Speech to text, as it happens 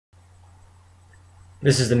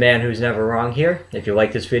This is the man who's never wrong here. If you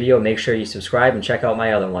like this video, make sure you subscribe and check out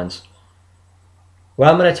my other ones. What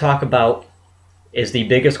I'm going to talk about is the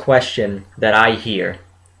biggest question that I hear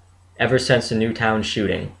ever since the Newtown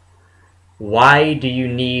shooting. Why do you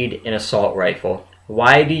need an assault rifle?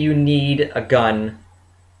 Why do you need a gun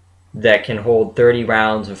that can hold 30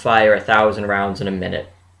 rounds and fire 1,000 rounds in a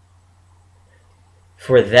minute?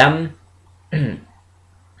 For them, and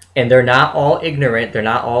they're not all ignorant, they're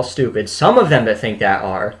not all stupid. Some of them that think that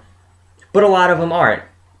are, but a lot of them aren't.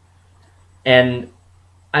 And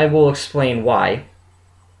I will explain why.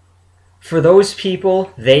 For those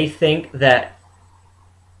people, they think that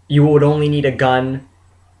you would only need a gun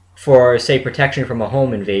for, say, protection from a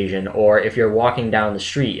home invasion, or if you're walking down the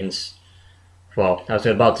street and, well, I was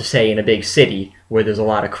about to say in a big city where there's a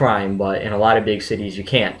lot of crime, but in a lot of big cities you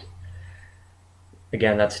can't.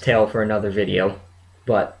 Again, that's a tale for another video.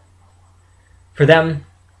 But for them,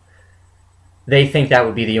 they think that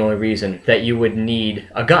would be the only reason that you would need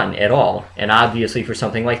a gun at all. And obviously for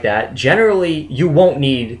something like that, generally you won't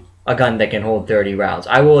need a gun that can hold 30 rounds.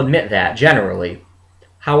 I will admit that, generally.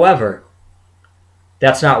 However,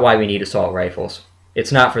 that's not why we need assault rifles.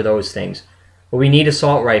 It's not for those things. What we need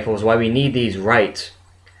assault rifles, why we need these rights,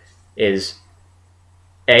 is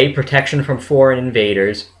A, protection from foreign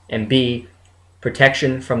invaders, and B,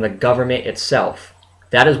 protection from the government itself.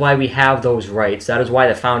 That is why we have those rights. That is why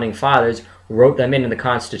the Founding Fathers wrote them into the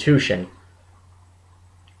Constitution.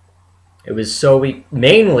 It was so we...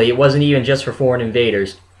 Mainly, it wasn't even just for foreign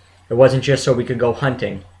invaders. It wasn't just so we could go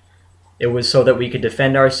hunting. It was so that we could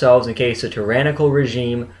defend ourselves in case a tyrannical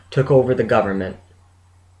regime took over the government.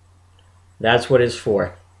 That's what it's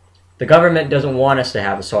for. The government doesn't want us to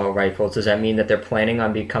have assault rifles. Does that mean that they're planning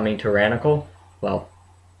on becoming tyrannical? Well,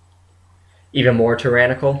 even more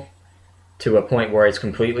tyrannical? To a point where it's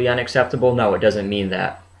completely unacceptable? No, it doesn't mean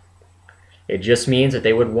that. It just means that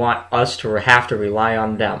they would want us to have to rely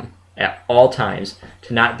on them at all times,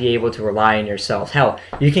 to not be able to rely on yourselves. Hell,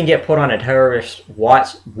 you can get put on a terrorist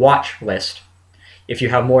watch list if you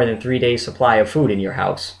have more than 3 days' supply of food in your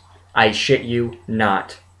house. I shit you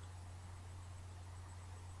not.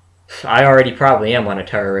 I already probably am on a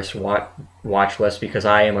terrorist watch list because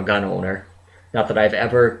I am a gun owner. Not that I've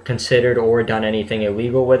ever considered or done anything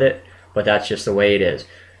illegal with it, but that's just the way it is.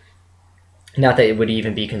 Not that it would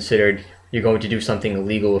even be considered you're going to do something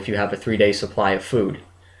illegal if you have a 3-day supply of food.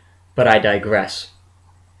 But I digress.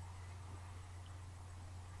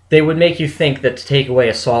 They would make you think that to take away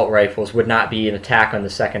assault rifles would not be an attack on the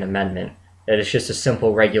Second Amendment. That it's just a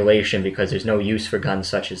simple regulation because there's no use for guns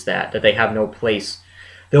such as that. That they have no place.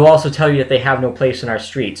 They'll also tell you that they have no place in our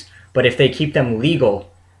streets. But if they keep them legal,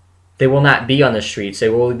 they will not be on the streets. They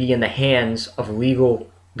will be in the hands of legal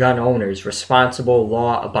gun owners, responsible,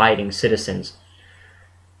 law-abiding citizens.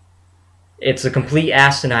 It's a complete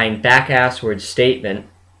asinine, back-assward statement,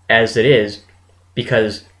 as it is,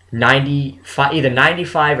 because either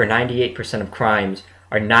 95 or 98% of crimes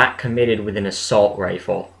are not committed with an assault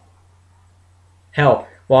rifle. Hell,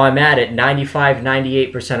 while I'm at it,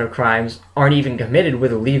 95-98% of crimes aren't even committed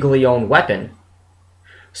with a legally owned weapon.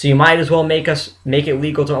 So you might as well make it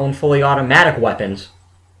legal to own fully automatic weapons.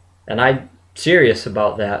 And I'm serious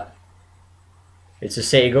about that.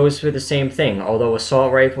 It goes for the same thing, although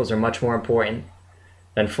assault rifles are much more important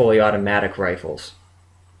than fully automatic rifles.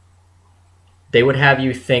 They would have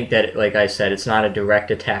you think that, like I said, it's not a direct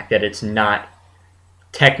attack, that it's not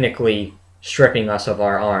technically stripping us of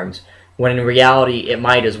our arms, when in reality it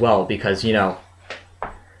might as well, because, you know,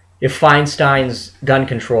 if Feinstein's Gun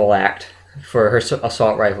Control Act for her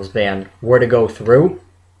assault rifles ban were to go through,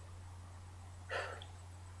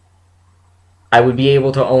 I would be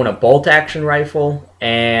able to own a bolt-action rifle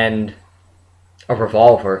and a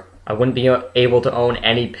revolver. I wouldn't be able to own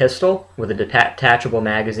any pistol with a detachable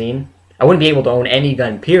magazine. I wouldn't be able to own any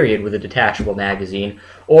gun, period, with a detachable magazine,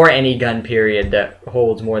 or any gun, period, that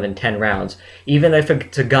holds more than 10 rounds. Even if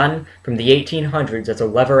it's a gun from the 1800s that's a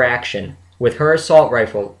lever action, with her assault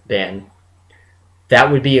rifle ban,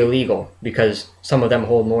 that would be illegal, because some of them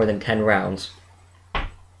hold more than 10 rounds.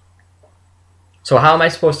 So how am I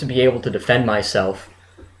supposed to be able to defend myself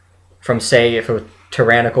from, say, if a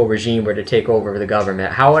tyrannical regime were to take over the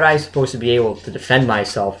government? How would I supposed to be able to defend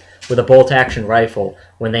myself with a bolt-action rifle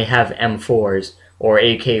when they have M4s or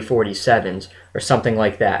AK-47s or something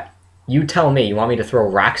like that? You tell me. You want me to throw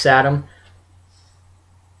rocks at them?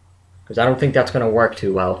 Because I don't think that's going to work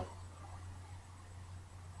too well.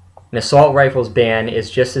 An assault rifles ban is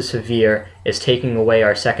just as severe as taking away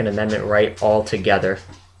our Second Amendment right altogether.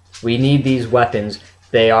 We need these weapons.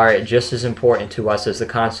 They are just as important to us as the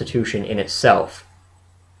Constitution in itself.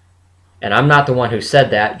 And I'm not the one who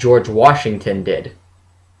said that. George Washington did.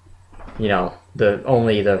 you know,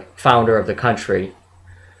 only the founder of the country.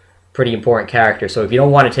 Pretty important character. So if you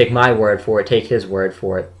don't want to take my word for it, take his word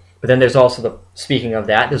for it. But then there's also speaking of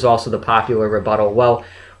that, there's also the popular rebuttal. Well,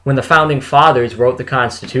 when the founding fathers wrote the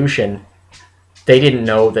Constitution, they didn't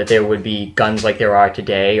know that there would be guns like there are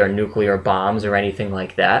today, or nuclear bombs, or anything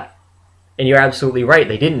like that. And you're absolutely right,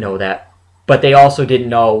 they didn't know that. But they also didn't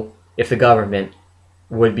know if the government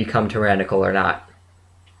would become tyrannical or not.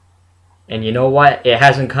 And you know what? It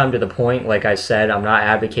hasn't come to the point, like I said, I'm not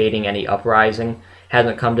advocating any uprising. It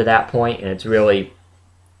hasn't come to that point, and it's really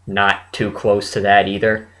not too close to that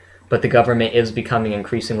either. But the government is becoming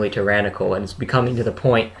increasingly tyrannical, and it's becoming to the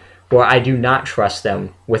point where I do not trust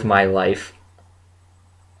them with my life.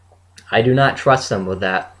 I do not trust them with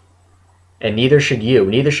that. And neither should you.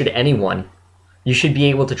 Neither should anyone. You should be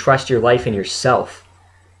able to trust your life in yourself.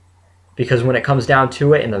 Because when it comes down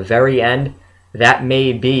to it, in the very end, that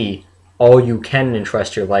may be all you can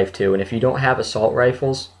entrust your life to. And if you don't have assault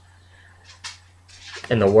rifles,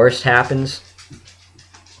 and the worst happens,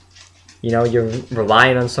 you know, you're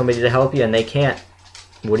relying on somebody to help you and they can't.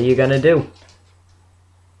 What are you going to do?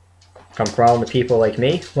 Come crawling to people like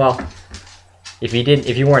me? Well, if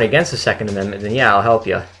you weren't against the Second Amendment, then yeah, I'll help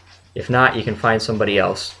you. If not, you can find somebody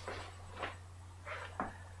else.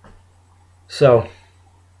 So,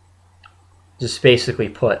 just basically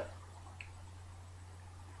put,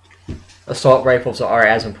 assault rifles are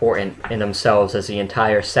as important in themselves as the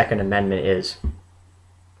entire Second Amendment is.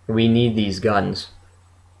 We need these guns.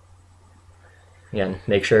 Again,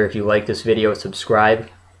 make sure if you like this video, subscribe,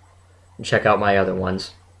 and check out my other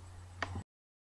ones.